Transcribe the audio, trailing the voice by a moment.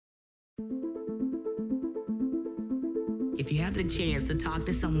If you have the chance to talk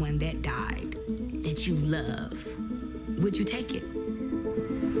to someone that died, that you love, would you take it?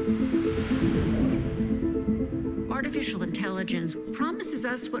 Artificial intelligence promises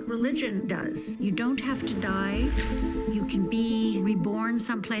us what religion does. You don't have to die. You can be reborn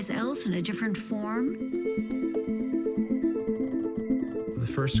someplace else in a different form. The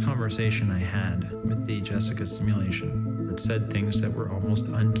first conversation I had with the Jessica simulation, it said things that were almost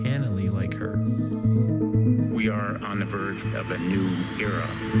uncannily like her. We are on the verge of a new era.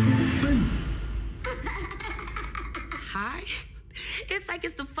 Hi? It's like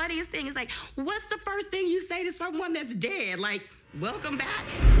it's the funniest thing. It's like, what's the first thing you say to someone that's dead? Like, welcome back?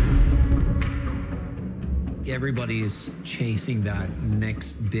 Everybody is chasing that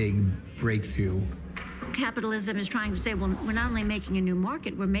next big breakthrough. Capitalism is trying to say, well, we're not only making a new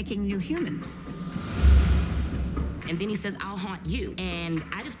market, we're making new humans. And then he says, I'll haunt you. And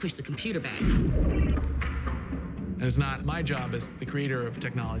I just push the computer back. And it's not my job as the creator of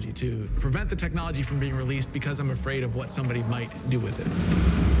technology to prevent the technology from being released because I'm afraid of what somebody might do with it.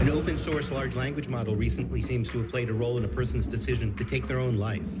 An open source large language model recently seems to have played a role in a person's decision to take their own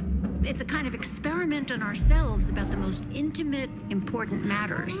life. It's a kind of experiment on ourselves about the most intimate, important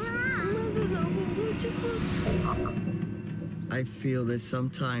matters. I feel that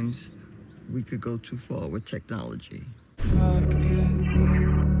sometimes we could go too far with technology.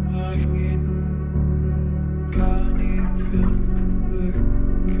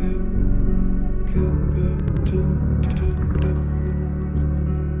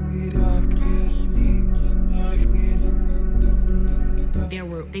 There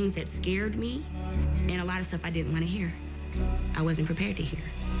were things that scared me and a lot of stuff I didn't want to hear. I wasn't prepared to hear.